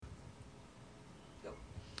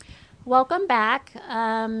Welcome back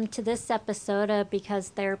to this episode of Because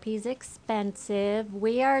Therapy is Expensive.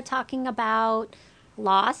 We are talking about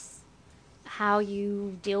loss, how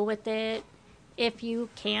you deal with it, if you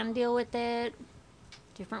can deal with it,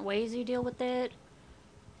 different ways you deal with it.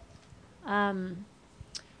 Um,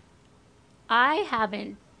 I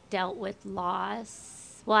haven't dealt with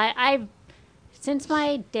loss. Well, I've since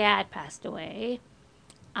my dad passed away.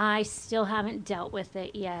 I still haven't dealt with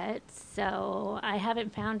it yet, so I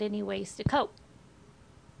haven't found any ways to cope.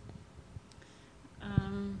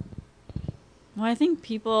 Um, well, I think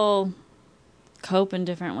people cope in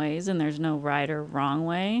different ways, and there's no right or wrong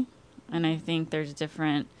way. And I think there's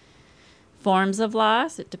different forms of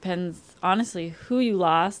loss. It depends, honestly, who you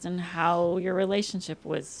lost and how your relationship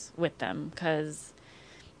was with them. Because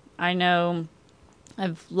I know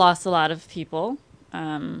I've lost a lot of people.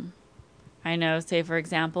 I know, say, for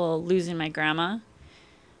example, losing my grandma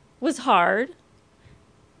was hard,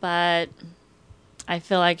 but I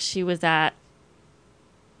feel like she was at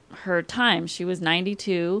her time. She was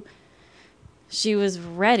 92. She was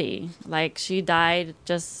ready. Like, she died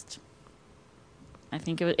just, I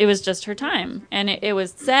think it was just her time. And it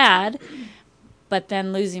was sad. But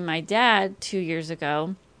then losing my dad 2 years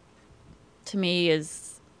ago, to me,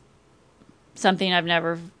 is something I've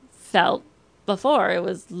never felt before. It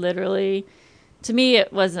was literally, to me,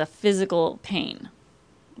 it was a physical pain.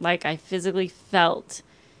 Like, I physically felt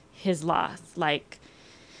his loss. Like,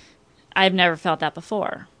 I've never felt that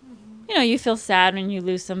before. You know, you feel sad when you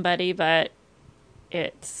lose somebody, but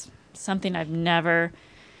it's something I've never,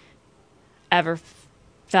 ever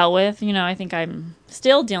felt with. You know, I think I'm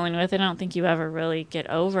still dealing with it. I don't think you ever really get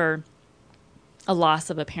over a loss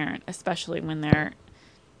of a parent, especially when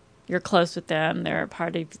you're close with them. They're a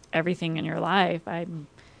part of everything in your life. I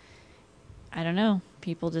don't know.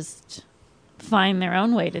 People just find their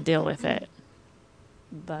own way to deal with it.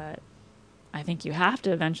 But I think you have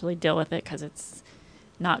to eventually deal with it because it's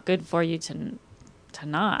not good for you to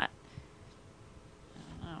not. I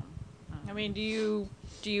don't know. I mean, do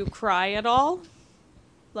you cry at all?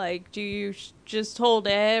 Like, do you just hold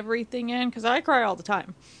everything in? Because I cry all the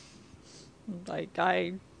time. Like,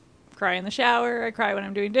 I cry in the shower. I cry when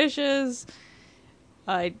I'm doing dishes.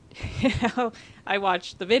 I, you know, I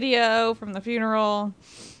watched the video from the funeral.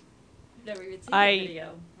 Never even seen I- the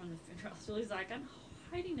video from the funeral. Julie's like, I'm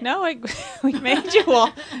hiding it. No, we made you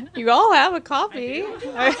all. You all have a copy.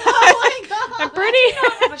 Oh my god! I'm pretty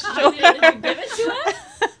Sure. Did you give it to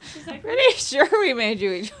us? She's like, pretty sure we made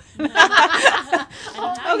you each. I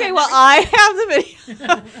don't have Okay, it. well, I have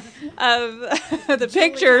the video of the Julie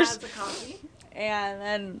pictures. has a copy. And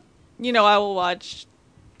then, you know, I will watch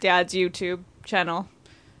Dad's YouTube channel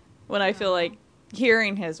when I feel like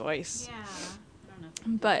hearing his voice. Yeah. I don't know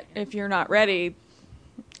if But if you're not ready,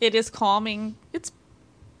 it is calming. It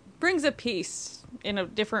brings a peace in a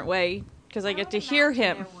different way because I get to hear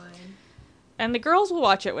him. And the girls will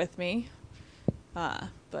watch it with me.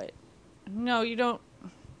 But no, you don't.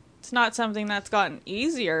 It's not something that's gotten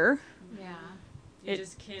easier. Yeah. You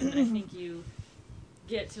just can, I think you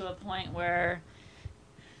get to a point where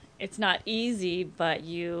it's not easy, but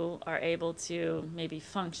you are able to maybe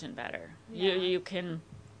function better. Yeah. You can,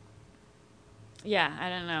 yeah, I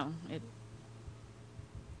don't know.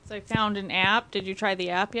 So I found an app. Did you try the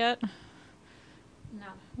app yet? No.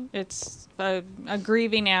 It's a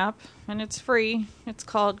grieving app, and it's free. It's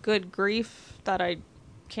called Good Grief, that I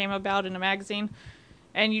came about in a magazine.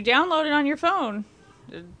 And you download it on your phone.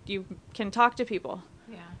 You can talk to people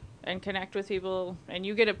Yeah. and connect with people, and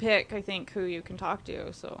you get to pick, I think, who you can talk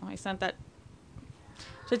to. So I sent that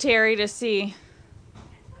to Terry to see.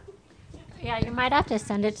 Yeah, you might have to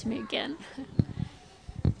send it to me again.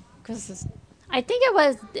 Because I think it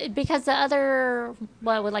was because the other,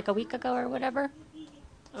 like a week ago or whatever,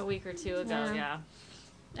 A week or two ago, Yeah. yeah.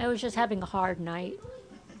 I was just having a hard night.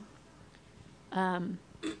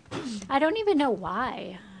 I don't even know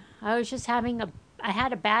why. I was just I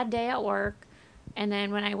had a bad day at work, and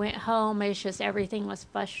then when I went home, it's just everything was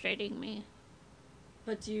frustrating me.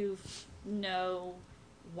 But do you know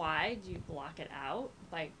why? Do you block it out?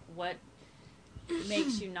 Like, what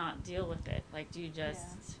makes you not deal with it? Like, do you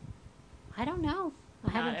just, I don't know. I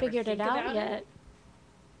Not haven't ever figured it think out about yet. it?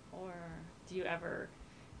 Or do you ever,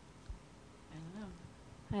 I don't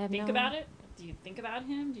know, I have think no- about it? Do you think about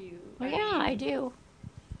him? Do you? Well, yeah, I do.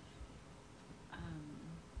 Um,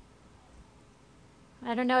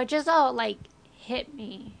 I don't know. It just all like hit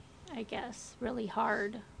me, I guess, really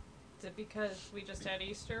hard. Is it because we just had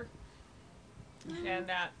Easter? And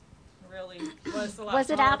that really was the last Was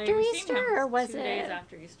it holiday after we've seen Easter him. or was 2 days it?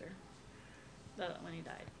 after Easter, when he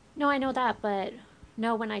died. No, I know that, but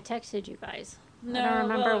no, when I texted you guys. I don't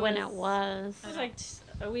remember well, when it was. It was like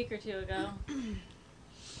a week or two ago.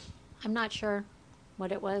 I'm not sure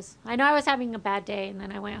what it was. I know I was having a bad day, and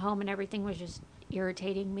then I went home and everything was just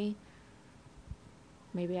irritating me.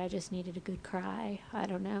 Maybe I just needed a good cry. I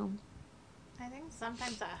don't know. I think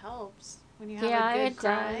sometimes that helps when you have Yeah, a good it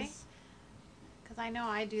cry. does. Because I know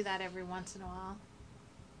I do that every once in a while.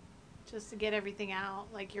 Just to get everything out.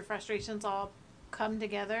 Like your frustrations all come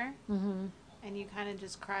together Mm-hmm. and you kind of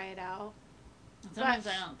just cry it out. Sometimes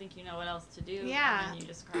I don't think you know what else to do. Yeah. And then you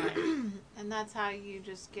just cry. And that's how you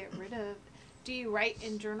just get rid of. Do you write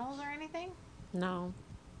in journals or anything? No,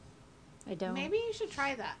 I don't. Maybe you should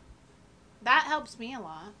try that. That helps me a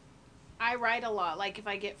lot. I write a lot. Like if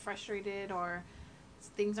I get frustrated or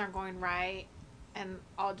things aren't going right, and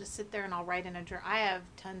I'll just sit there and I'll write in a journal. I have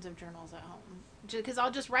tons of journals at home because I'll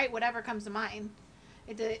just write whatever comes to mind.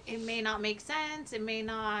 It may not make sense. It may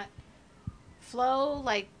not flow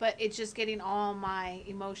but it's just getting all my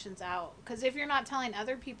emotions out. Because if you're not telling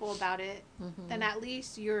other people about it, Mm-hmm. then at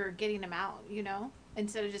least you're getting them out.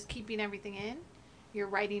 Instead of just keeping everything in. You're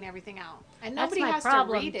writing everything out, and That's nobody my has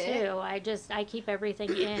problem to read it. too. I keep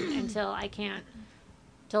everything in until I can't,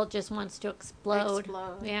 till it just wants to explode.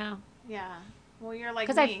 Yeah, Yeah. Well, you're like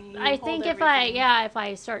because me. I think if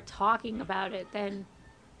I start talking about it, then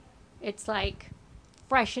it's like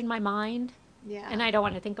fresh in my mind, Yeah. and I don't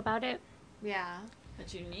want to think about it. Yeah.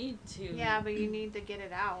 But you need to. Yeah, but you need to get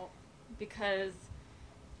it out. Because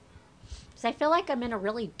Because I feel like I'm in a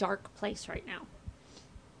really dark place right now.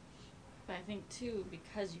 But I think too,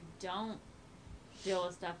 because you don't deal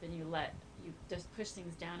with stuff and you just push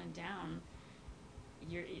things down and down.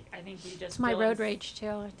 I think you just. It's my feel road rage too.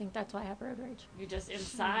 I think that's why I have road rage. You just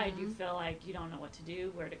inside, Mm-hmm. you feel like you don't know what to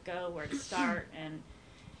do, where to go, where to start, and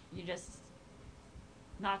you just,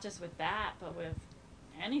 not just with that, but with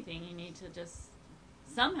anything, you need to just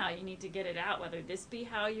somehow you need to get it out. Whether this be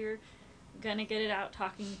how you're gonna get it out,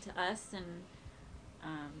 talking to us, and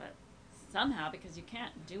but somehow, because you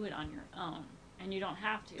can't do it on your own, and you don't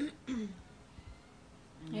have to.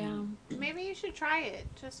 I mean, Maybe you should try it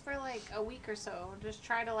just for like a week or so. Just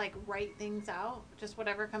try to like write things out, just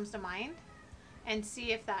whatever comes to mind, and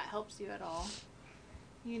see if that helps you at all.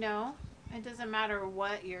 It doesn't matter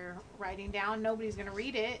what you're writing down. Nobody's going to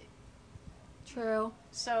read it. True.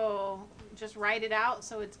 So just write it out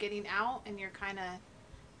so it's getting out and you're kind of,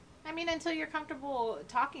 until you're comfortable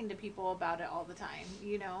talking to people about it all the time,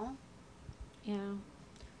 Yeah.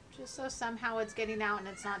 Just so somehow it's getting out and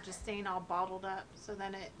it's not just staying all bottled up. So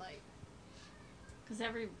then it because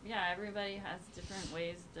everybody has different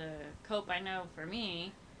ways to cope. I know for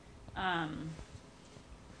me,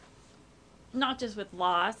 not just with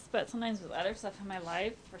loss, but sometimes with other stuff in my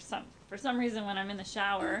life. For some reason, when I'm in the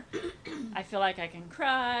shower, I feel like I can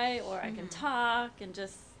cry or I can talk and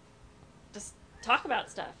just talk about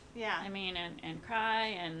stuff. Yeah. I mean, and cry,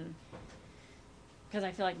 and because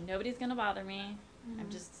I feel like nobody's gonna bother me. I'm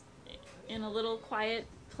just in a little quiet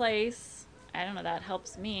place. I don't know, that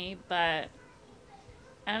helps me, but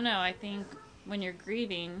I don't know. I think when you're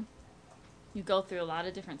grieving, you go through a lot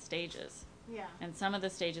of different stages. Yeah. And some of the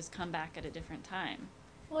stages come back at a different time.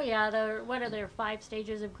 Well, yeah. What are there 5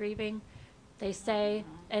 stages of grieving? They say,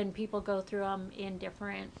 and people go through them in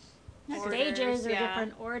different stages or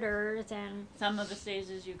different orders, and Some of the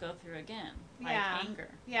stages you go through again, like Yeah. anger.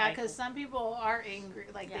 Yeah, Like, because some people are angry.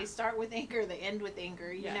 Like Yeah. they start with anger, they end with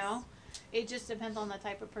anger. You Yes. know, it just depends on the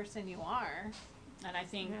type of person you are. and I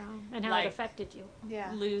think and how like, it affected you.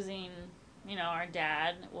 Yeah. losing, our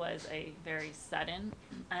dad was a very sudden,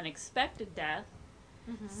 unexpected death.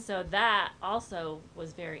 Mm-hmm. So that also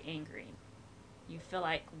was very angry. You feel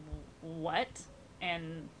like, what?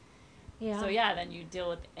 And Yeah. so then you deal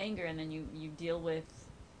with anger, and then you deal with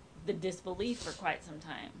the disbelief for quite some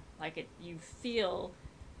time. Like you feel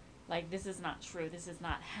like this is not true. This is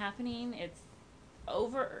not happening. It's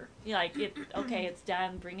over. Okay, it's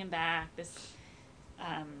done. Bring him back. This,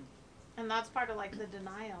 And that's part of like the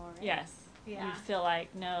denial, right? yes. Yeah. You feel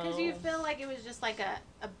like no. Because you feel like it was just like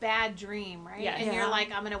a bad dream, right? Yes. And Yeah. you're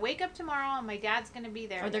like, I'm gonna wake up tomorrow and my dad's gonna be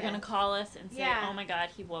there. or they're again. gonna call us and say, Yeah. "Oh my God,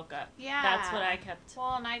 he woke up." Yeah. That's what I kept.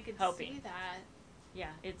 Well, and I could hoping. see that. Yeah,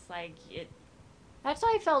 it's like it. That's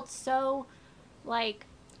why I felt so, like,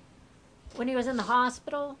 when he was in the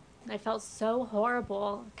hospital, I felt so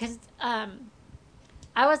horrible because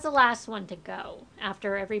I was the last one to go.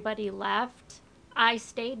 After everybody left, I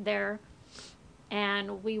stayed there,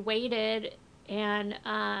 and we waited, and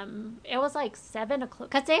it was like 7 o'clock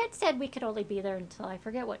because they had said we could only be there until I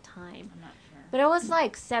forget what time, I'm not sure. but it was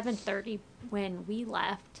like 7:30 when we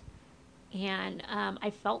left, and I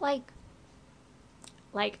felt like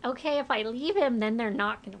like, okay, if I leave him, then they're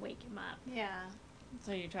not going to wake him up. Yeah.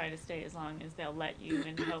 So you try to stay as long as they'll let you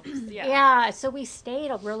in hopes. Yeah. Yeah, so we stayed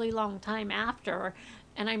a really long time after,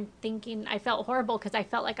 and I'm thinking I felt horrible because I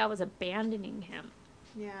felt like I was abandoning him.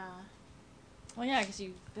 Yeah. Well, yeah, because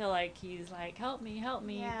you feel like he's like, help me,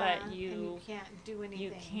 Yeah. but and you can't do anything.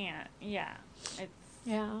 you can't. Yeah. It's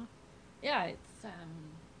Yeah. yeah. It's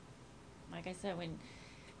like I said, when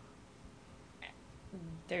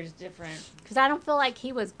there's different. Because I don't feel like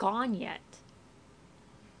he was gone yet.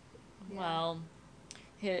 Yeah. Well,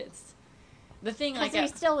 his the thing Because like he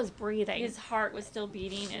still was breathing. his heart was still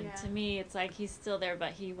beating, and Yeah. to me, it's like he's still there,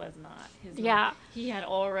 but he was not. Yeah. He had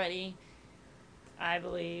already, I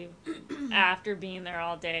believe, after being there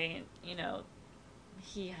all day, you know,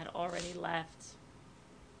 he had already left.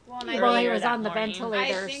 Well, and Well, he earlier was that on the morning.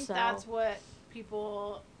 ventilator. I think so. that's where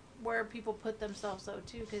people put themselves so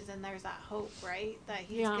too, because then there's that hope, right? That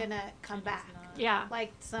he's Yeah. gonna come And he's back. not. Yeah.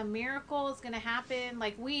 Like some miracle is gonna happen.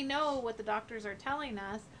 Like we know what the doctors are telling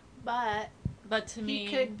us, but But to me,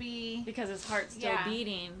 he could be. because his heart's still Yeah.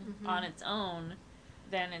 beating Mhm. on its own,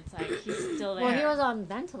 then it's like he's still there. Well, he was on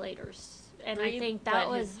ventilators. And I Breathe, think that but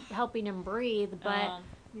was his- helping him breathe. But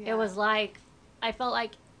Yeah. it was like, I felt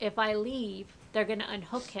like if I leave, they're going to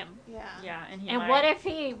unhook him. Yeah. yeah, and he And might,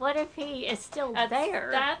 what if he is still that's, there?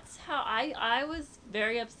 That's how I was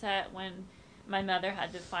very upset when my mother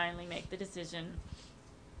had to finally make the decision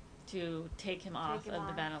to take him off him of the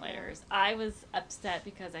off, ventilators. I was upset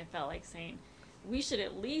because I felt like saying we should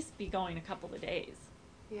at least be going a couple of days.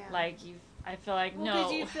 Yeah. Like I feel like Well, no.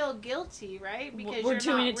 because you feel guilty, right? Because We're you're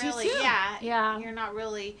doing not it too really, soon. Yeah. you're not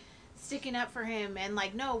really sticking up for him, and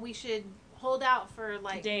like, no, we should hold out for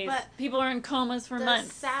like days. But People are in comas for the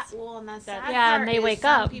months. sad, well, and the sad Yeah, part and they is wake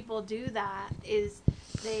some up. people do that is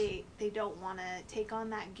they don't want to take on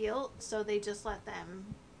that guilt, so they just let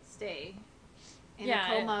them stay in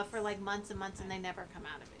Yeah, a coma for like months and months, and they never come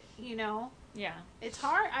out of it. You know. Yeah. It's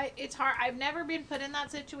hard. It's hard. I've never been put in that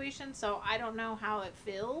situation, so I don't know how it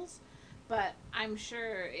feels, but I'm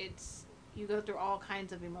sure you go through all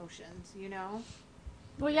kinds of emotions, you know?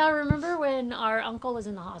 Well, yeah, remember when our uncle was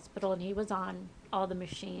in the hospital and he was on all the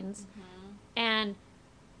machines, and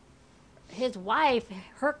his wife,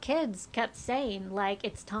 her kids kept saying, like,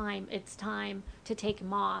 it's time to take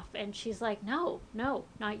him off. And she's like, no,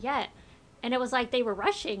 not yet. And it was like they were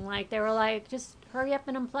rushing, like, they were like, just hurry up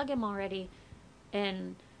and unplug him already.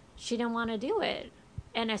 And she didn't want to do it.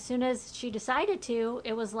 And as soon as she decided to,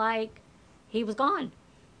 it was like he was gone.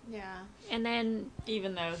 Yeah. And then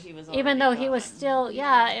Even though he was gone. still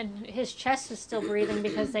and his chest was still breathing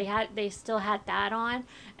because they still had that on.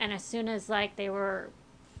 And as soon as like they were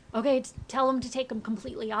okay, tell him to take him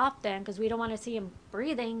completely off then, because we don't want to see him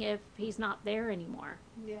breathing if he's not there anymore.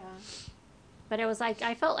 Yeah. But it was like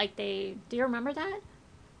I felt like do you remember that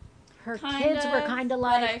her Kind kids were of, kind of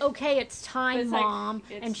but like, I- okay, it's time, it's like, Mom.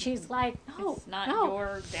 it's- And she's like, no, It's not no.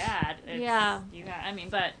 your dad. It's, Yeah. You got. I mean,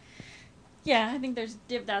 but yeah, I think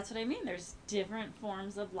that's what I mean. There's different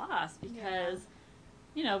forms of loss because,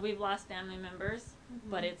 you know, we've lost family members,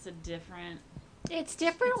 but it's a different. It's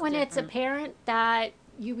different It's when it's a different. parent that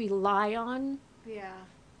you rely on Yeah.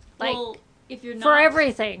 like Well, if you're not for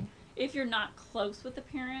everything. if you're not close with the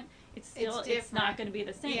parent, it's not different. going to be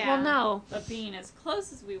the same. Yeah. Well, no. But being as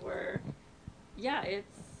close as we were, yeah,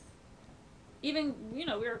 it's even, you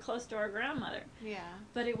know, we were close to our grandmother, Yeah.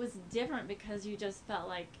 but it was different because you just felt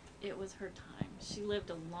like it was her time. She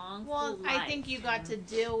lived a long, Well, full life. I think you got to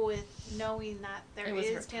deal with knowing that there It was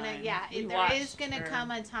is her gonna, time. yeah, We there is watched gonna her.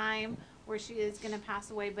 come a time where she is gonna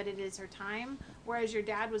pass away, but it is her time. Whereas your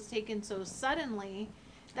dad was taken so suddenly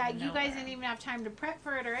that you guys Nowhere. didn't even have time to prep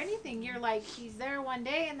for it or anything. You're like, he's there one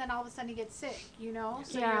day, and then all of a sudden he gets sick, you know?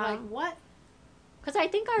 So you're Yeah. like, what? Because I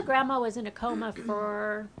think our grandma was in a coma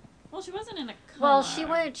for Well, she wasn't in a coma. Well, she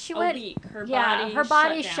went a week. Her yeah, body her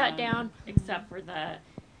body shut down. except for the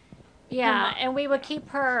yeah, Her and we would yeah. keep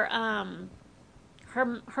her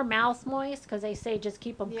her mouth moist because they say just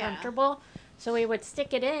keep them Yeah. comfortable. So we would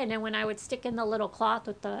stick it in, and when I would stick in the little cloth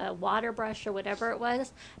with the water brush or whatever it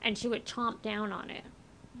was, and she would chomp down on it.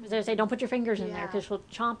 They say don't put your fingers in there Yeah. because she'll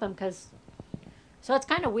chomp them. So it's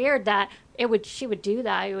kind of weird that she would do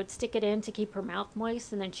that. I would stick it in to keep her mouth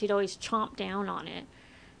moist, and then she'd always chomp down on it.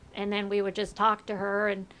 And then we would just talk to her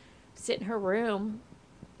and sit in her room.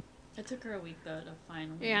 It took her a week though to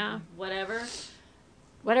finally Yeah. whatever.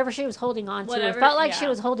 She was holding on to. It Whatever, felt like she yeah.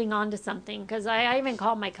 was holding on to something because I even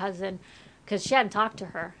called my cousin because she hadn't talked to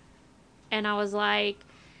her. And I was like,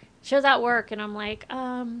 she was at work, and I'm like,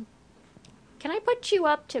 can I put you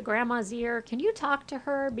up to Grandma's ear? Can you talk to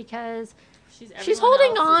her? Because She's everyone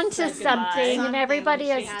holding else on has to said goodbye. something, and Something, everybody she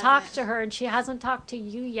has hasn't. talked to her, and she hasn't talked to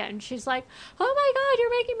you yet. And she's like, "Oh my God,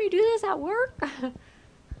 you're making me do this at work."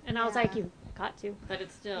 And I was like, Yeah. "You got to." But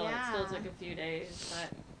it still Yeah. took a few days.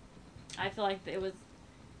 But I feel like it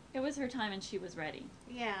was her time, and she was ready.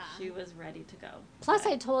 Yeah. She was ready to go. Plus,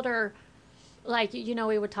 But I told her, like, we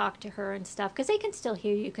would talk to her and stuff because they can still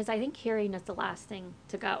hear you. Because I think hearing is the last thing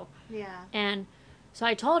to go. Yeah. And so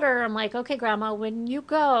I told her, I'm like, "Okay, Grandma, when you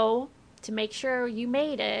go to make sure you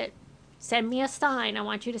made it, send me a sign. I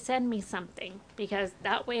want you to send me something because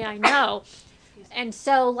that way I know." And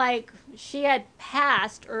so, like, she had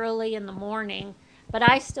passed early in the morning, but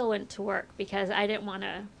I still went to work because I didn't want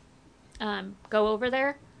to go over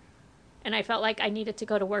there. And I felt like I needed to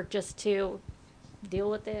go to work just to deal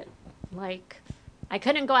with it. Like, I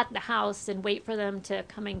couldn't go at the house and wait for them to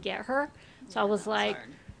come and get her. So I was like,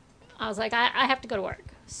 I have to go to work.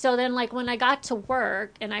 So then, like, when I got to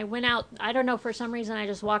work and I went out, I don't know, for some reason, I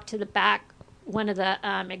just walked to the back, one of the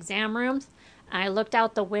exam rooms. I looked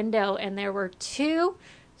out the window and there were two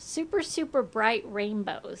super, super bright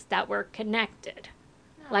rainbows that were connected.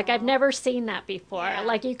 Like, I've Aw. never seen that before. Yeah.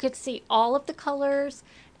 Like, you could see all of the colors,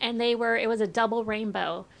 and it was a double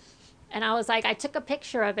rainbow. And I was like, I took a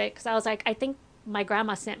picture of it because I was like, I think my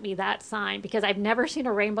grandma sent me that sign because I've never seen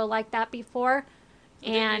a rainbow like that before.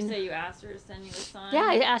 Did you say you asked her to send you a sign? Yeah,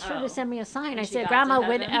 I asked her Oh. to send me a sign. When I she said, got to Grandma,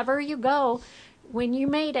 heaven? whenever you go, when you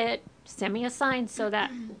made it, send me a sign so that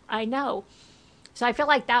I know. So I feel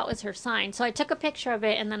like that was her sign. So I took a picture of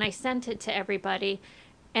it and then I sent it to everybody.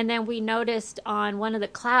 And then we noticed on one of the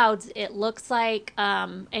clouds, it looks like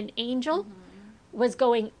an angel was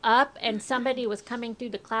going up and somebody was coming through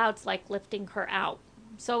the clouds, like lifting her out.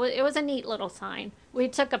 So it was a neat little sign. We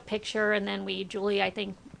took a picture and then Julie, I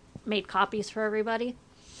think, made copies for everybody.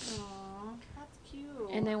 Aw, that's cute.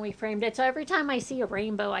 And then we framed it. So every time I see a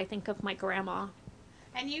rainbow, I think of my grandma.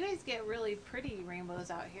 And you guys get really pretty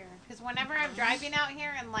rainbows out here. Because whenever I'm driving out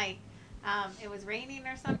here and like it was raining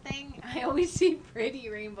or something, I always see pretty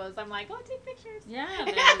rainbows. I'm like, oh, take pictures. Yeah,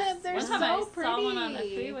 They're one time so I saw one on the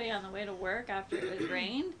pretty. freeway on the way to work after it was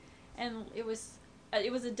rained, and it was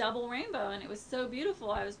a double rainbow, and it was so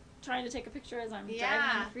beautiful. I was trying to take a picture as I'm driving on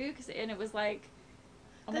Yeah. the freeway, and it was like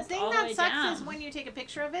The almost thing all the that way sucks down. is when you take a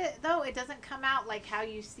picture of it, though, it doesn't come out like how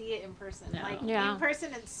you see it in person. No. Like Yeah. in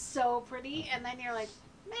person, it's so pretty, and then you're like,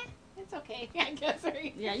 meh, it's okay, I guess.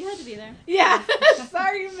 Right? Yeah, you had to be there. Yeah.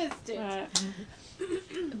 Sorry you missed it.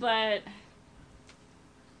 But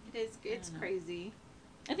It's know. crazy.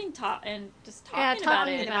 I think just Yeah, talking about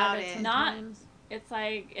talking it. about it it. Not- sometimes. It's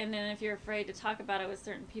like, and then if you're afraid to talk about it with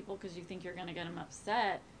certain people because you think you're going to get them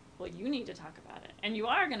upset, well, you need to talk about it. And you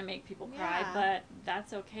are going to make people cry, Yeah. but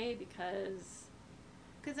that's okay because,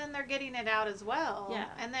 Because then they're getting it out as well. Yeah.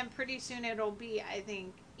 And then pretty soon it'll be, I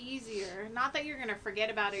think, easier. Not that you're going to forget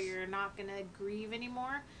about it, you're not going to grieve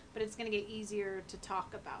anymore, but it's going to get easier to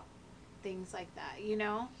talk about things like that, you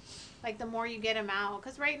know? Like the more you get them out.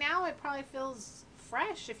 Because right now it probably feels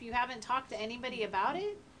fresh. If you haven't talked to anybody about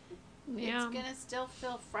it, Yeah. it's going to still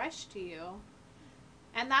feel fresh to you.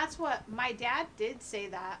 And that's what my dad did say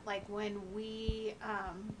that, like when we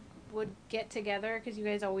would get together, because you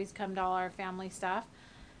guys always come to all our family stuff.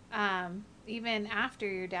 Even after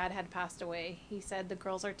your dad had passed away, he said the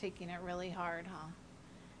girls are taking it really hard, huh?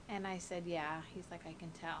 And I said, yeah. He's like, I can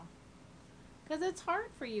tell. Because it's hard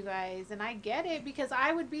for you guys, and I get it, because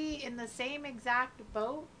I would be in the same exact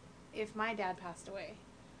boat if my dad passed away.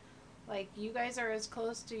 Like, you guys were as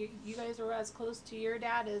close to your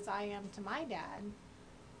dad as I am to my dad.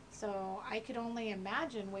 So I could only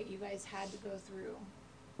imagine what you guys had to go through.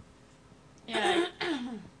 yeah,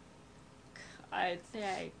 I'd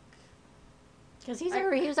say Because he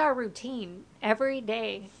was our routine. Every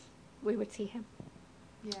day we would see him.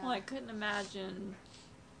 Yeah. I couldn't imagine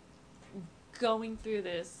going through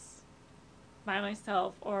this by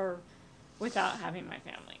myself or without having my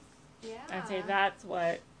family. Yeah. I'd say that's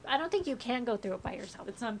what I don't think you can go through it by yourself.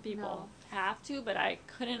 but some people have to, but I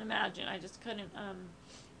couldn't imagine. I just couldn't.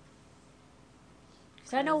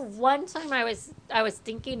 So I know one time I was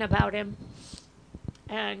thinking about him,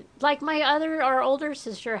 and like our older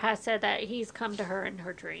sister has said that he's come to her in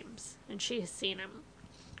her dreams, and she has seen him,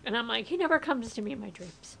 and I'm like, he never comes to me in my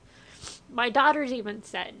dreams. My daughter's even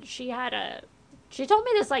said she told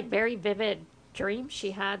me this like very vivid dream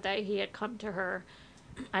she had that he had come to her.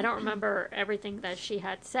 I don't remember everything that she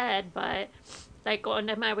had said, but like one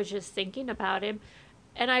time I was just thinking about him,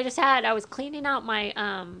 and I was cleaning out my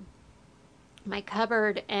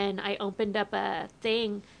cupboard, and I opened up a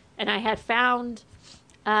thing, and I had found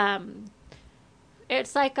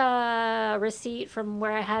It's like a receipt from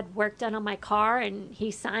where I had work done on my car, and he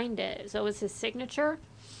signed it. So it was his signature.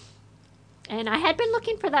 And I had been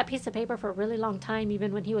looking for that piece of paper for a really long time,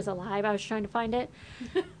 even when he was alive. I was trying to find it.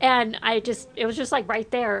 And it was just like right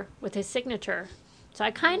there with his signature. So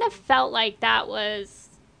I kind of felt like that was,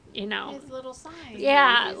 His little sign.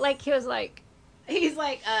 yeah, like he was like, He's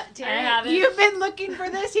like, Terry, haven't- you've been looking for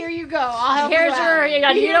this. Here you go. I'll help here's you your,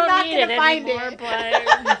 out. you You're don't not need gonna it find anymore, it.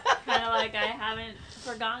 but kind of like I haven't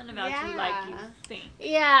forgotten about you like you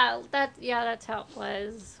Yeah. think. that's how it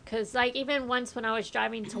was. Because like even once when I was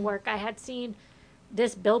driving to work, I had seen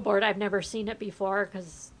this billboard. I've never seen it before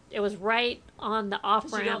because it was right on the off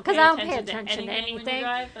You ramp. don't Because pay I don't pay attention to attention to anything when you anything.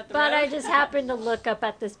 drive at the But I road? just happened to look up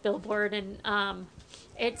at this billboard, and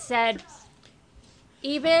it said,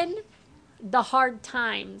 even the hard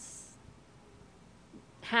times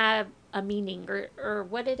have a meaning, or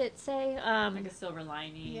what did it say? Like a silver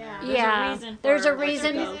lining. Yeah. Yeah, There's there's a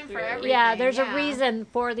reason. a For reason- what you There's a go reason for through. everything. yeah, there's yeah. a reason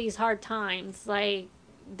for these hard times. Like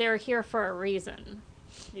they're here for a reason.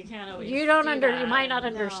 You can't always. You don't see you that. might not No.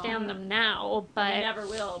 understand them now, but We never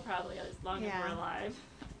will, probably as long as Yeah. we're alive.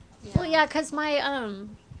 well, yeah, because my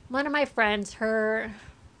one of my friends, her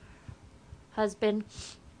husband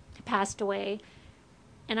passed away,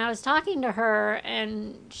 and I was talking to her,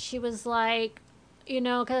 and she was like,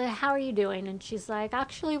 cause how are you doing? And she's like,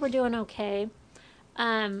 actually, we're doing okay.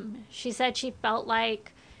 She said she felt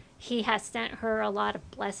like he has sent her a lot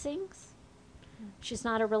of blessings. She's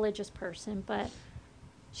not a religious person, but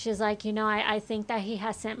she's like, I think that he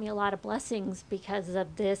has sent me a lot of blessings because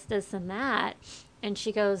of this, and that. And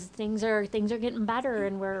she goes, things are getting better,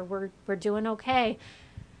 and we're doing okay.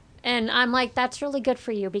 And I'm like, that's really good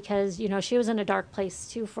for you because, she was in a dark place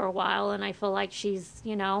too for a while, and I feel like she's,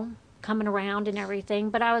 coming around and everything.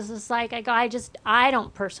 But I was just like, I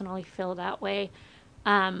don't personally feel that way.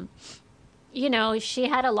 She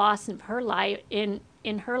had a loss in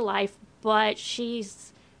her life, but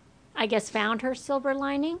she's, I guess, found her silver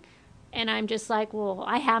lining. And I'm just like, well,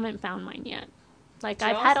 I haven't found mine yet. Like,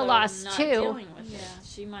 I've had a Also loss not too. Dealing with Yeah. it.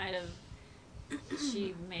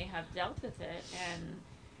 She may have dealt with it, and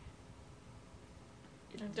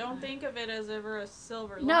Don't think of it as ever a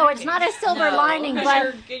silver lining. No, it's not a silver No, lining,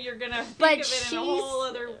 'cause but you're gonna think but of it in a whole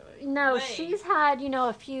other. no, way. she's had,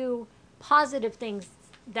 a few positive things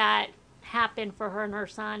that happened for her and her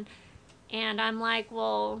son. And I'm like,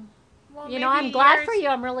 well, Well, I'm maybe glad yours- for you.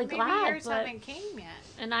 I'm really maybe glad. yours But, haven't came yet.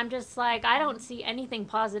 and I'm just like, I don't see anything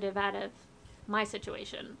positive out of my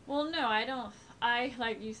situation. well, no, I don't. I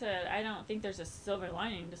like you said, I don't think there's a silver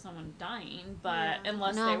lining to someone dying, but Yeah.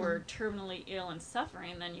 unless they No. were terminally ill and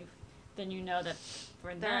suffering, then you know that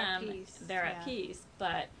for They're at them peace, they're yeah. at peace.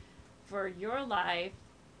 But for your life,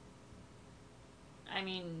 I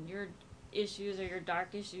mean, your issues or your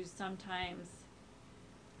dark issues sometimes,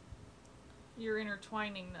 You're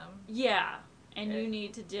intertwining them yeah, and Okay. you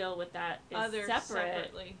need to deal with that is others separate,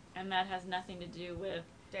 separately. and that has nothing to do with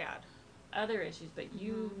Dad. other issues, but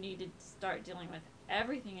you need to start dealing with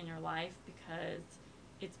everything in your life because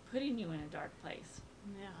it's putting you in a dark place.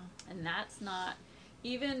 Yeah. And that's not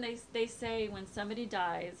even they say when somebody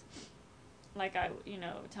dies, like I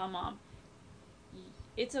tell mom,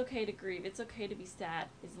 it's okay to grieve, it's okay to be sad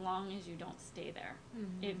as long as you don't stay there.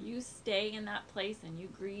 Mm-hmm. If you stay in that place and you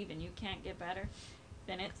grieve and you can't get better,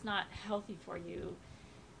 then it's not healthy for you.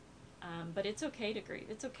 But it's okay to grieve,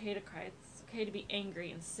 it's okay to cry, it's okay to be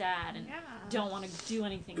angry and sad and Yeah. don't want to do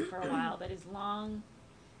anything for a while, but as long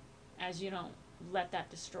as you don't let that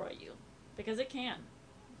destroy you, because it can.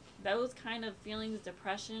 Those kind of feelings,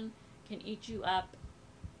 depression, can eat you up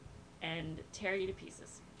and tear you to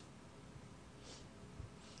pieces.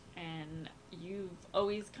 And you've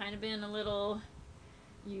always kind of been a little,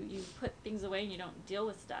 you put things away and you don't deal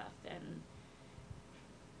with stuff, and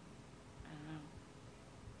I don't know.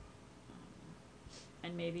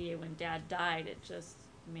 And maybe when Dad died, it just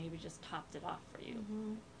topped it off for you.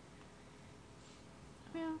 Mm-hmm.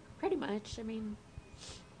 Yeah, pretty much. I mean,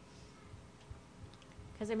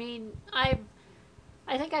 because I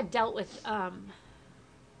think I've dealt with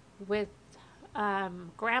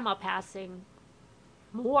grandma passing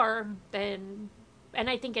more than, and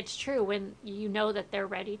I think it's true when you know that they're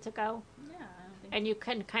ready to go, Yeah, I don't think and you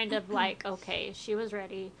can kind of like, okay, she was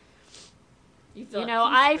ready. you feel at peace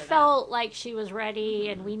I for that. felt like she was ready,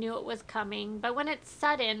 and we knew it was coming. But when it's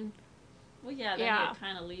sudden, Well, yeah, then Yeah. it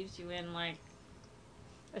kind of leaves you in like,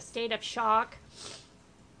 a state of shock.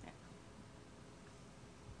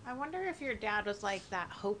 I wonder if your dad was like that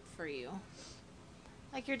hope for you.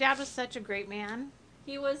 Like your dad was such a great man,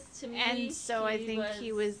 he was to me, and so I think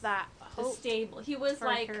he was that the hope stable. He was for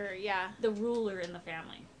like her. Yeah. the ruler in the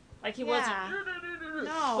family. Like he Yeah. wasn't.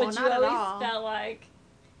 No, but you not at always all. felt like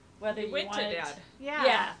whether you went to wanted. Dad.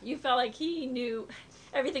 Yeah. You felt like he knew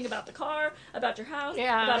everything about the car, about your house,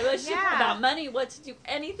 Yeah. about a relationship, Yeah. about money, what to do,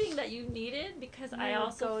 anything that you needed. Because You I would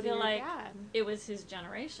also go to feel your like dad. it was his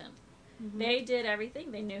generation. Mhm. They did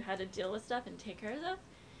everything. They knew how to deal with stuff and take care of stuff.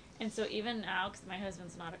 And so even now, because my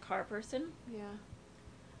husband's not a car person, Yeah.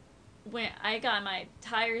 when I got my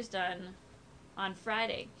tires done on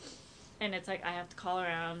Friday, and it's like I have to call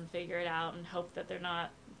around, figure it out, and hope that they're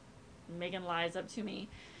not making lies up to me.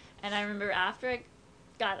 And I remember after I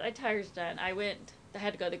got my tires done, I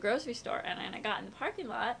had to go to the grocery store, and when I got in the parking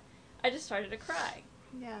lot, I just started to cry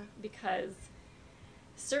Yeah. because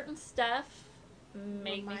certain stuff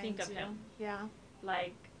made me think Reminds of you. him. Yeah.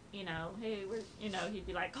 Like, hey, he'd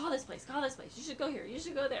be like, call this place, you should go here, you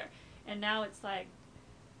should go there. And now it's like,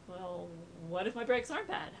 well, what if my brakes aren't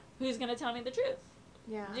bad? Who's going to tell me the truth?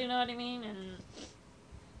 Yeah. Do you know what I mean? And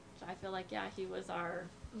so I feel like, yeah, he was our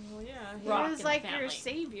Well, yeah. He rock in was the like family. your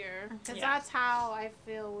savior, because Yeah. that's how I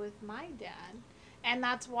feel with my dad, and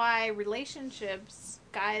that's why relationships,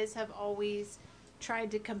 guys have always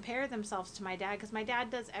tried to compare themselves to my dad, because my dad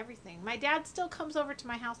does everything. My dad still comes over to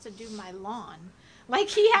my house to do my lawn. Like,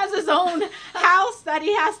 he has his own house that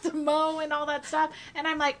he has to mow and all that stuff. And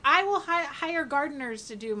I'm like, I will hire gardeners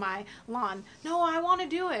to do my lawn. No, I want to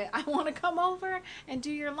do it. I want to come over and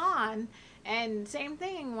do your lawn. And same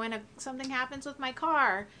thing, when something happens with my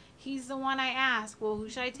car, he's the one I ask, well, who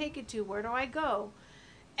should I take it to? Where do I go?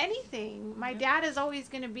 Anything. My dad is always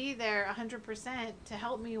going to be there 100% to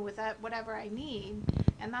help me with that, whatever I need.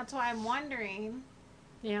 And that's why I'm wondering,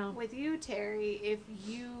 Yeah. with you, Terry, if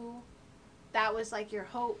that was like your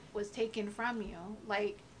hope was taken from you.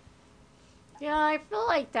 Like, Yeah, I feel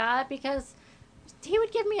like that because he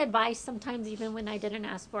would give me advice sometimes even when I didn't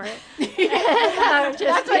ask for it. I would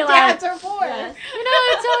just that's be what like, dads are for. Yes.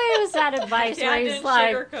 it's always that advice Dad where he's didn't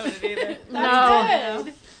like, sugarcoat it either. That's No.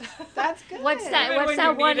 good. That's good. what's Even that when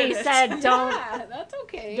you one he needed it. said, Yeah, that's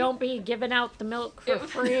okay. don't be giving out the milk for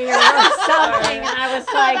free or something. And I was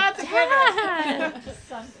like, That's a good one. Dad,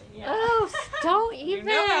 Something, yeah. oh, don't You even.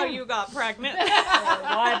 know how you got pregnant.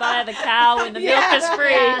 Why buy the cow when the Yeah. milk is free?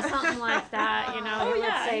 Yeah, something like that. Oh, He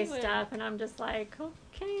yeah, would say he would. stuff, and I'm just like,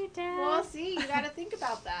 okay, Dad. Well, see, you got to think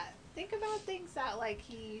about that. Think about things that, like,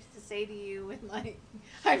 he used to say to you, and, like,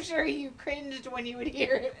 I'm sure you cringed when you would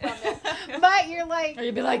hear it from him. But you're like, Or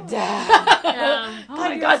you'd be like, "Oh." Dad. Yeah. Oh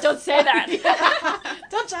my God, don't say that. Yeah.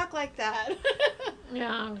 Don't talk like that.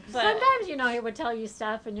 Yeah. But- Sometimes, he would tell you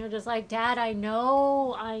stuff, and you're just like, Dad, I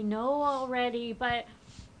know already, but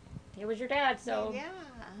he was your dad, so. Yeah.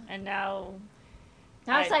 And now,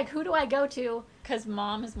 Now it's I- like, who do I go to? because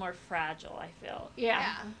mom is more fragile, I feel.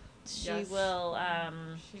 Yeah. She Yes. will,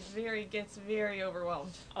 She gets very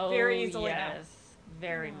overwhelmed. oh, Very easily now. yes.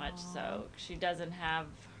 Very much Aw. so. She doesn't have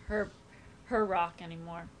her rock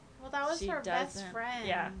anymore. Well, that was She her best doesn't- friend.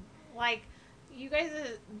 yeah. Like, you guys,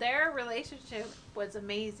 their relationship was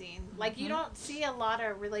amazing. Like, you Mhm. don't see a lot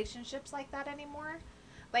of relationships like that anymore.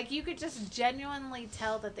 Like, you could just genuinely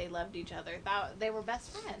tell that they loved each other. That they were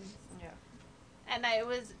best friends. Yeah. And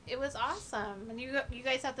it was awesome. And you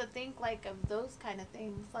guys have to think, like, of those kind of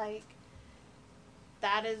things. Like,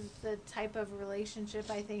 that is the type of relationship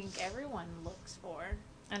I think everyone looks for.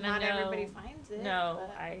 And Not I know, everybody finds it. No,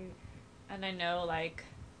 but- I know, like,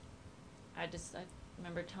 I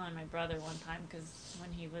remember telling my brother one time, because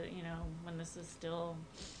when he was, when this was still,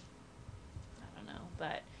 I don't know,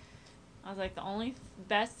 but I was like, the only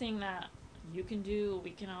best thing that you can do, we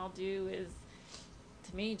can all do, is,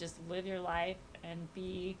 to me, just live your life and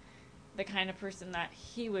be the kind of person that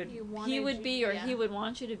he would He wanted be, you- or yeah. he would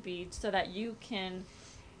want you to be, so that you can,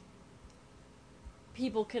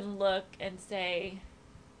 people can look and say,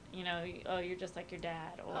 oh, you're just like your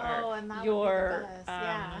dad, or Oh, and that would be the you're, best,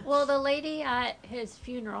 yeah. Well, the lady at his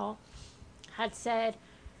funeral had said,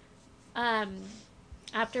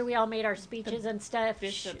 after we all made our speeches and stuff,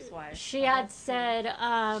 bishop's wife. she had said,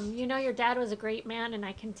 your dad was a great man, and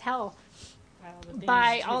I can tell by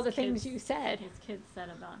by all the things you said. his kids said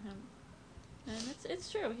about him, and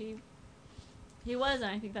it's true. He was, and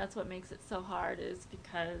I think that's what makes it so hard, is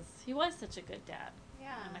because he was such a good dad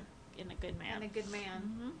Yeah. and a good man. And a good man.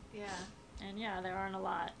 hmm Yeah. And yeah, there aren't a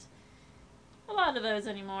lot of those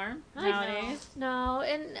anymore I know. nowadays. No,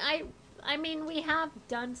 and I mean, we have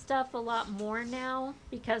done stuff a lot more now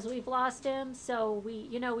because we've lost him. So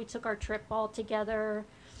we took our trip all together,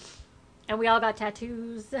 and we all got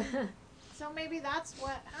tattoos. So maybe that's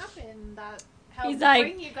what happened. That help He's like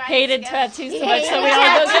bring you guys hated together. tattoos so much, so we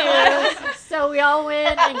all go to. So we all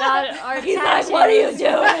went and got our He's tattoos. like, "What are you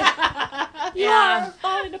doing? You Yeah. are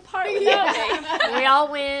falling apart without me." We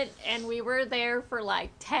all went and we were there for like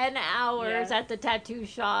 10 hours Yes. at the tattoo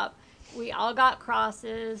shop. We all got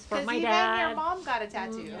crosses for 'Cause my even dad. your mom got a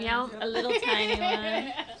tattoo. Yeah. A little tiny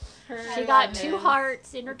one. She I got love 2 it.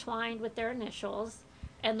 hearts intertwined with their initials,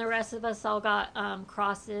 and the rest of us all got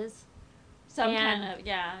crosses. Some And- kind of,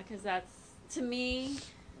 yeah, because that's, to me,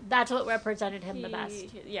 That's what represented him the best.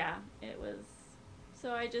 Yeah, it was.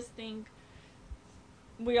 So I just think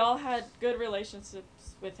we all had good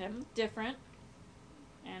relationships with him, different,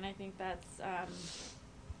 and I think that's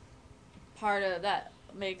part of that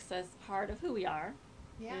makes us part of who we are.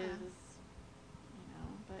 Yeah. Is,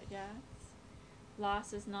 but yeah,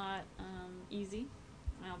 loss is not easy.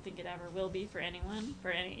 I don't think it ever will be for anyone. For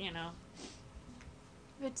any,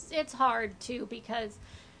 It's hard too because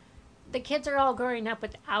the kids are all growing up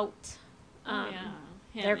without Him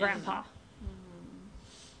their and- grandpa.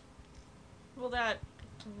 Well, that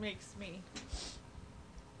makes me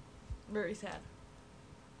very sad.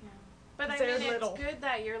 But I They're mean, little. it's good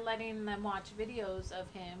that you're letting them watch videos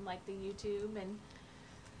of him, like the YouTube and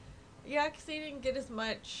Yeah, because they didn't get as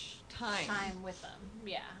much time with them.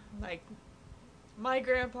 Yeah. Like, our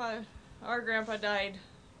grandpa died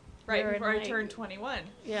right You're in, before I like- turned 21.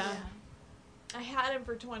 Yeah. I had him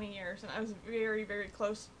for 20 years, and I was very, very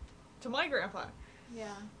close to my grandpa.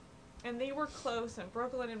 Yeah. And they were close, and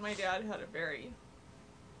Brooklyn and my dad had a very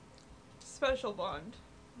special bond.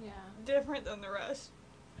 Yeah. Different than the rest.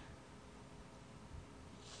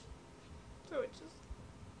 So it just...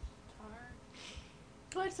 It's hard.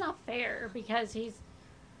 Well, it's not fair because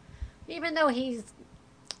even though he's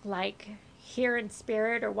like here in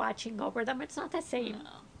spirit or watching over them, it's not the same.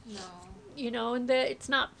 No. And it's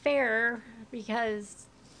not fair because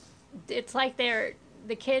it's like the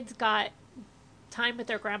kids got time with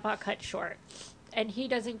their grandpa cut short, and he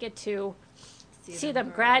doesn't get to see them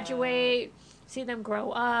grow graduate, see them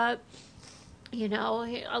grow up.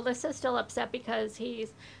 Alyssa's still upset because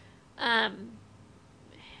he's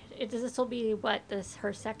this will be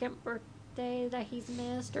her second birthday that he's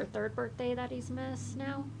missed, or third birthday that he's missed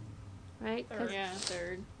now, right? 'Cause,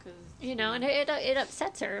 third, because and it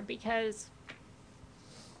upsets her because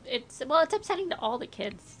it's upsetting to all the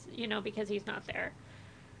kids, because he's not there.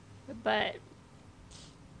 But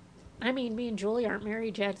I mean, me and Julie aren't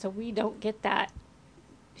married yet, so we don't get that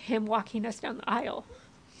him walking us down the aisle.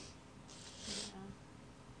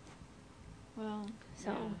 Well,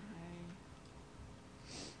 So-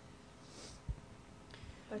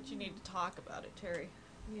 But you need to talk about it, Terry.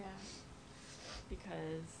 Yeah.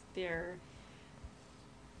 because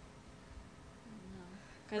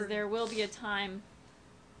there will be a time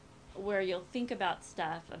where you'll think about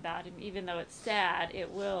stuff about him, even though it's sad.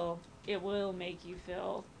 It will make you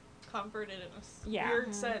feel Comforted in a Yeah.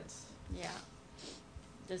 weird sense.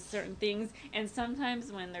 just certain things, and sometimes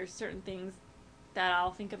when there's certain things that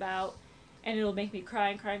I'll think about, and it'll make me cry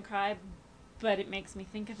and cry and cry, but it makes me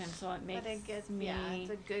think of him, so it makes But it gets me. it's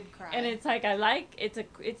a good cry. And it's like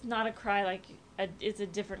it's not a cry it's a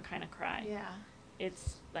different kind of cry. yeah.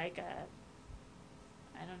 It's like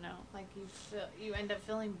I don't know. Like you end up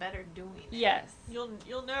feeling better doing it. Yes. You'll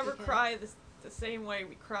never Because- cry the same way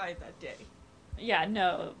we cried that day. Yeah.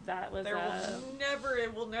 No, that was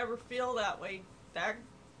It will never feel that way. That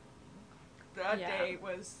Yeah. day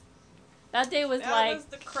was that day was that like was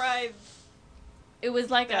the cry. it was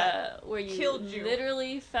like that where you killed you.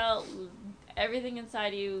 literally felt everything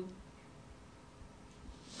inside you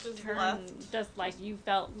Just turn left. just like you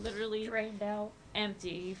felt literally Drained out. empty.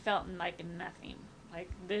 You felt like nothing. Like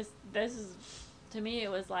this is, to me, it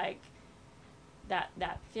was like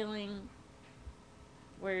that feeling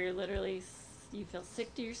where you're literally you feel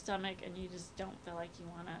sick to your stomach and you just don't feel like you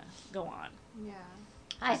want to go on. Yeah.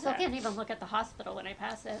 I still can't even look at the hospital when I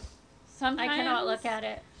pass it. Sometimes I cannot look at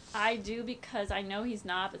it. I do, because I know he's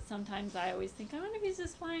not, but sometimes I always think, I wonder if he's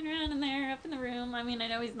just flying around in there up in the room. I mean, I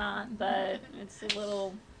know he's not, but it's a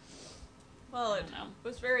little. Well, I it don't know.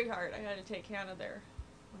 was very hard. I had to take Hannah there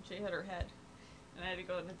when she hit her head, and I had to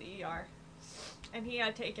go into the ER. And he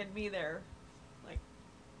had taken me there, like,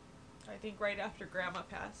 I think right after Grandma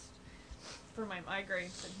passed, for my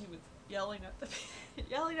migraines, and he was yelling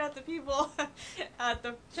at the people at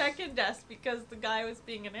the check-in desk because the guy was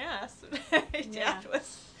being an ass. And my dad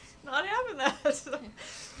was not having that. So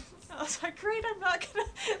I was like, great,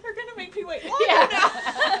 they're gonna make me wait longer now.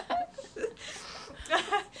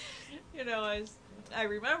 I was I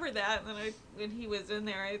remember that, and then when he was in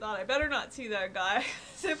there, I thought, I better not see that guy.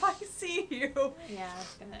 So if I see you, Yeah,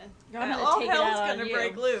 it's gonna. I'm gonna all take it hell's out on gonna you.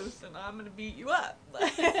 break loose, and I'm gonna beat you up.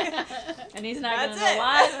 And he's not That's gonna know it.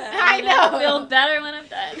 why. But I know. I'll feel better when I'm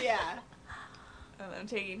done. Yeah. And then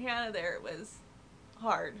taking Hannah there, it was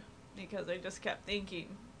hard because I just kept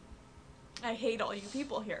thinking, I hate all you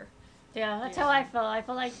people here. Yeah, that's how I feel. I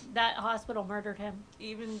feel like that hospital murdered him.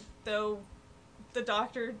 Even though the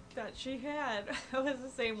doctor that she had was the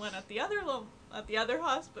same one at the other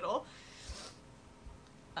hospital.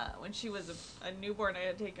 When she was a newborn, I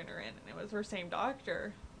had taken her in, and it was her same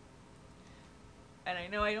doctor. And I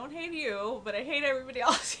know I don't hate you, but I hate everybody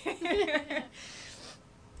else here.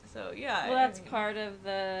 So yeah. Well, that's part of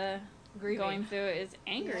the Grieving. going through it is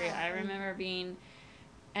angry. Yeah. I remember being,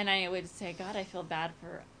 and I would say, God, I feel bad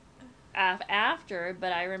for after,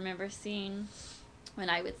 but I remember seeing, when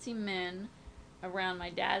I would see men around my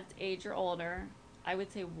dad's age or older, I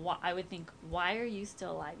would say, I would think, why are you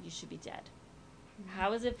still alive? You should be dead.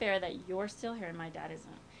 How is it fair that you're still here and my dad isn't?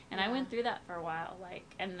 And I went through that for a while,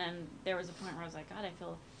 and then there was a point where I was like, God, I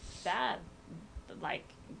feel bad,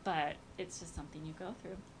 but it's just something you go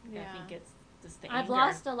through. Yeah. I think it's just the I've anger.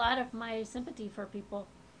 lost a lot of my sympathy for people.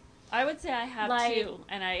 I would say I have Like- too,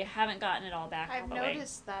 and I haven't gotten it all back all I've the way.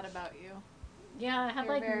 noticed that about you. Yeah, I have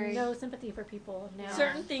You're very- no sympathy for people now.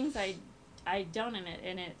 Certain things I don't in it,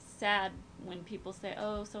 and it's sad when people say,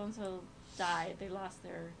 oh, so-and-so died, they lost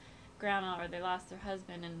their grandma or they lost their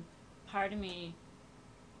husband, and part of me,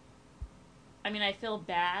 I mean, I feel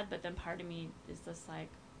bad, but then part of me is just like,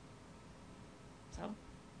 so,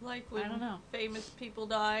 Like I when don't know. famous people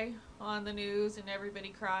die on the news and everybody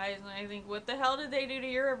cries, and I think, what the hell did they do to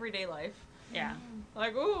your everyday life? yeah.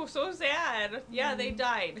 Like, ooh, so sad. Yeah, they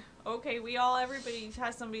died. Okay, everybody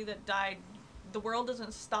has somebody that died. The world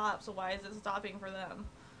doesn't stop, so why is it stopping for them?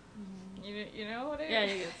 You know what I mean? Yeah,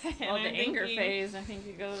 it's all the I'm anger thinking- phase. I think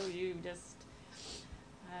you just,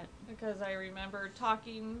 Because I remember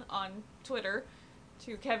talking on Twitter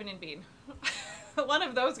to Kevin and Bean. One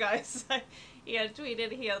of those guys. He had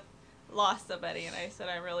tweeted he had lost somebody, and I said,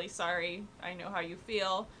 I'm really sorry. I know how you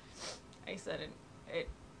feel. I said,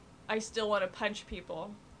 I still want to punch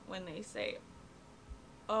people when they say,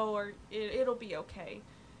 oh, or it'll be okay.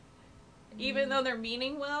 Even though they're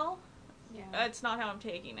meaning well, Yeah. that's not how I'm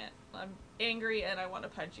taking it. I'm angry and I want to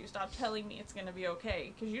punch you. Stop telling me it's going to be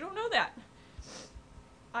okay, because you don't know that.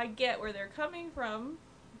 I get where they're coming from.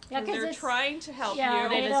 Yeah, Because 'cause they're it's- trying to help yeah, you.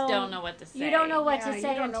 they They just don't- don't know what to say. You don't know what Yeah, to you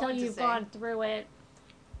say don't know until what to you've say. gone through it.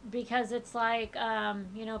 Because it's like,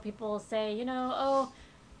 people say, oh,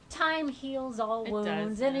 time heals all It wounds.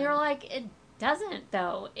 doesn't. And you're like, it doesn't,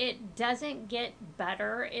 though. It doesn't get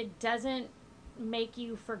better. It doesn't make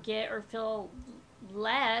you forget or feel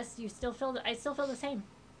less. I still feel the same.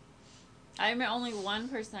 I remember only one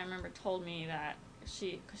person I remember told me that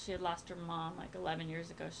because she had lost her mom like 11 years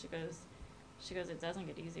ago. She goes, it doesn't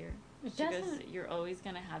get easier. It She goes, doesn't. you're always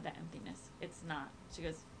gonna have that emptiness. It's not. She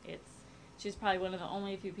goes, she's probably one of the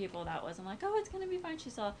only few people that wasn't like, oh, it's gonna be fine. She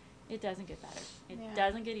saw, it doesn't get better. It Yeah.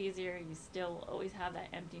 doesn't get easier. You still will always have that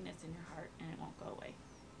emptiness in your heart, and it won't go away.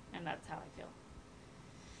 And that's how I feel.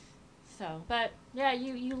 So, but Yeah,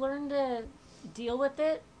 you learn to deal with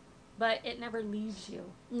it, but it never leaves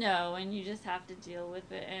you. no, and you just have to deal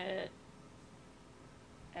with it.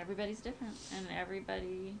 Everybody's different, and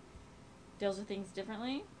everybody deals with things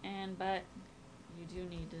differently. But you do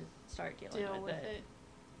need to start dealing Deal with it.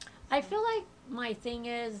 I feel like my thing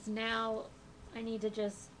is now I need to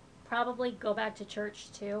just probably go back to church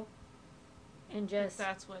too. And If just,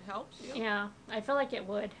 that's what helps you. yeah, I feel like it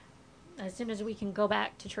would. As soon as we can go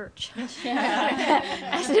back to church. Yeah.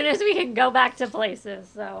 As soon as we can go back to places,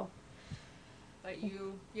 so. But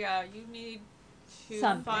you need to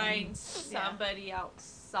Something. find somebody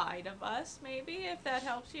outside of us, maybe, if that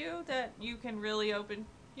helps you, that you can really open,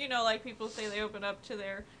 like people say they open up to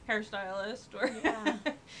their hairstylist or,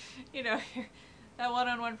 Yeah. that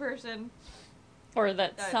one-on-one person. Or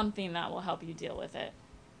that's That- something that will help you deal with it.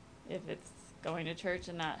 If it's going to church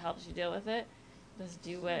and that helps you deal with it, just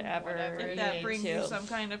do whatever If you that need brings to. you some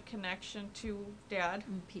kind of connection to Dad.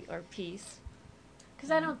 Or peace.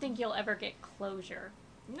 Because I don't think you'll ever get closure.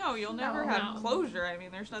 No, you'll never No. have closure. I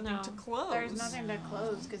mean, there's nothing No. to close. There's nothing to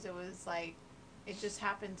close because it was like, it just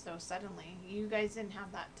happened so suddenly. You guys didn't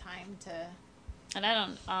have that time to. And I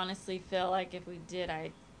don't honestly feel like if we did,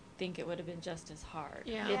 I think it would have been just as hard,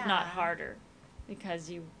 Yeah. if not Yeah. harder,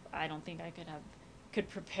 because I don't think I could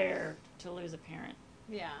prepare to lose a parent.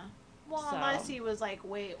 Yeah. Well, So- unless he was like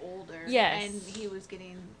way older. Yes. And he was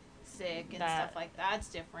getting sick and That- stuff like that's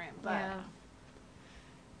different. But Yeah.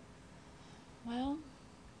 Well,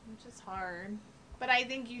 it's just hard. But I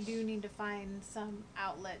think you do need to find some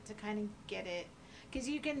outlet to kind of get it. Because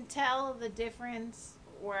you can tell the difference,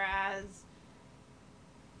 whereas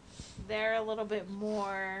they're a little bit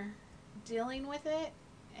more dealing with it,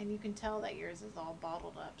 and you can tell that yours is all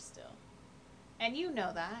bottled up still. And you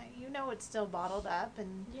know that. You know it's still bottled up,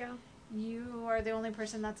 and Yeah. you are the only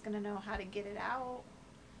person that's going to know how to get it out,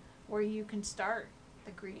 where you can start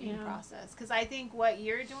the grieving Yeah. process. Because I think what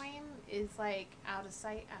you're doing is like out of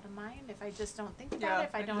sight, out of mind. If I just don't think about Yeah, it,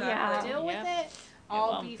 if I don't exactly. deal with Yep. it, I'll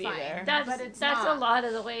won't be be fine. there. That's but it's that's not. a lot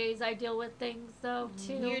of the ways I deal with things, though.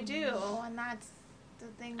 Too. You do, and that's the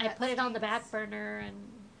thing. I That put it on the stinks. back burner and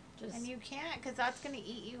just. And you can't, because that's going to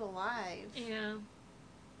eat you alive. Yeah.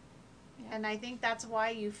 And I think that's why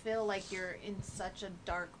you feel like you're in such a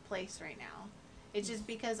dark place right now. It's just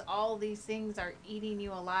because all these things are eating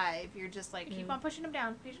you alive. You're just like, keep on pushing them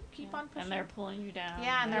down. Keep on pushing And they're them. pulling you down.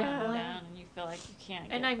 Yeah, and they're pulling you pulling- down, and you feel like you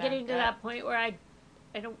can't. And get I'm getting to back that up. point where I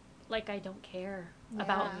don't care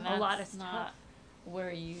about Yeah. And a lot of that's stuff. not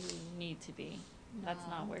where you need to be. That's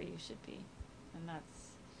No. not where you should be, and that's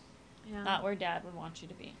Yeah. not where Dad would want you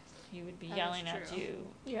to be. He would be That is yelling at true. you.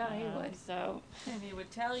 Yeah, he would. So And he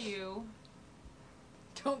would tell you,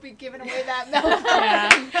 Don't be giving away that milk.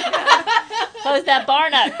 close that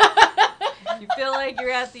barn up. you feel like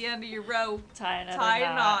you're at the end of your rope. Tie another Tie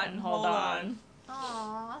a knot and and hold hold on. on.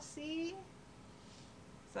 Aw, see?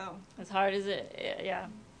 So, As hard as it, yeah.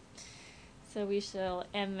 So we shall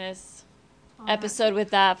end this On that- episode with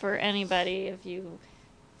that for anybody. If you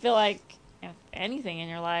feel like if anything in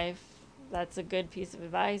your life, that's a good piece of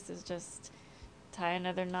advice, is just tie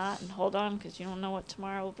another knot and hold on, because you don't know what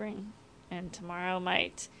tomorrow will bring. And tomorrow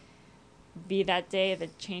might be that day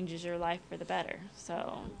that changes your life for the better.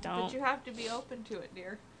 So but don't. you have to be open to it,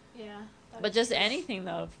 dear. Yeah. But just anything,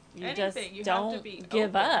 though, if you just Anything, you have to don't be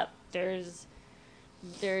give open. up. There's,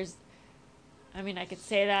 I mean, I could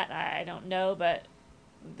say that, I don't know, but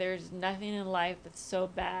there's nothing in life that's so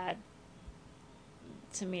bad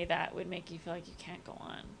to me that would make you feel like you can't go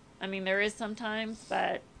on. I mean, there is sometimes,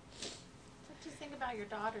 but But just think about your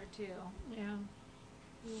daughter, too. Yeah.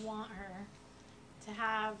 You want her to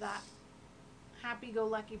have that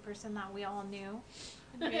happy-go-lucky person that we all knew.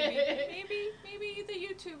 Maybe the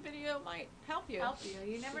YouTube video might help you. Help you.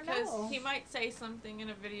 You never because know. he might say something in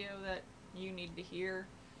a video that you need to hear.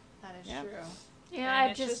 That is Yep. true. Yeah, and I'm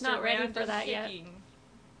it's just a not ready for random that yet. kicking.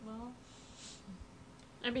 Well,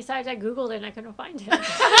 And besides, I Googled it and I couldn't find it.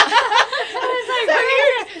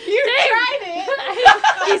 You tried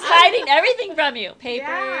it. he's hiding everything from you. Papers,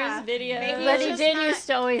 Yeah. videos. Maybe But it's he just did not- used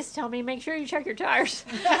to always tell me, make sure you check your tires.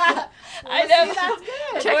 I Well, know. see, that's good.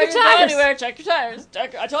 Check Before your you go tires. anywhere, check your tires.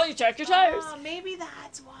 I told you, check your tires. Oh, maybe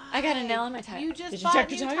that's why. I got a nail in my tire. You just Did you bought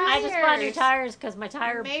check your new tires? I just bought new Tires. tires because my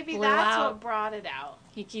tire Maybe blew that's out. what brought it out.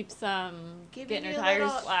 He keeps Giving getting her you a tires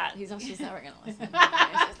little- flat. She's never gonna listen. She's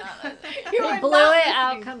not listening. You He are blew not it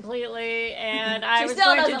out listening. completely, and I She was still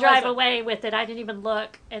going to doesn't drive listen. away with it. I didn't even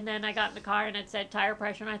look, and then I got in the car and it said tire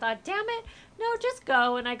pressure, and I thought, damn it, no, just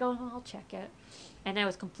go. And I go, oh, I'll check it, and it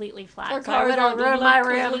was completely flat. Her So I car's went all and ruined my look,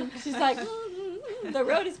 rim. She's like, the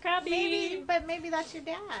road is crappy. Maybe that's your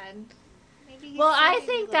dad. Maybe he's Well, I sending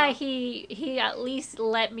think you that little- he at least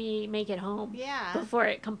let me make it home. Yeah. Before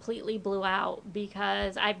it completely blew out,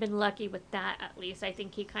 because I've been lucky with that. At least I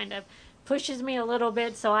think he kind of pushes me a little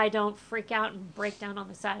bit so I don't freak out and break down on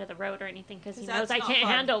the side of the road or anything, because he 'Cause knows I that's can't not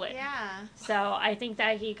fun. handle it. Yeah. So I think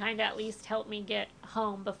that he kind of at least helped me get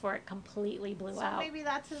home before it completely blew So out. maybe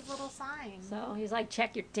that's his little sign. So he's like,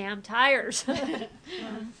 check your damn tires.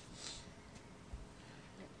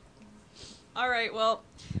 all right. Well,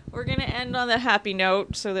 we're gonna end on a happy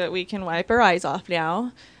note so that we can wipe our eyes off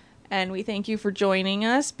now. And we thank you for joining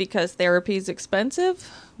us because therapy is expensive.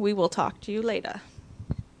 We will talk to you later.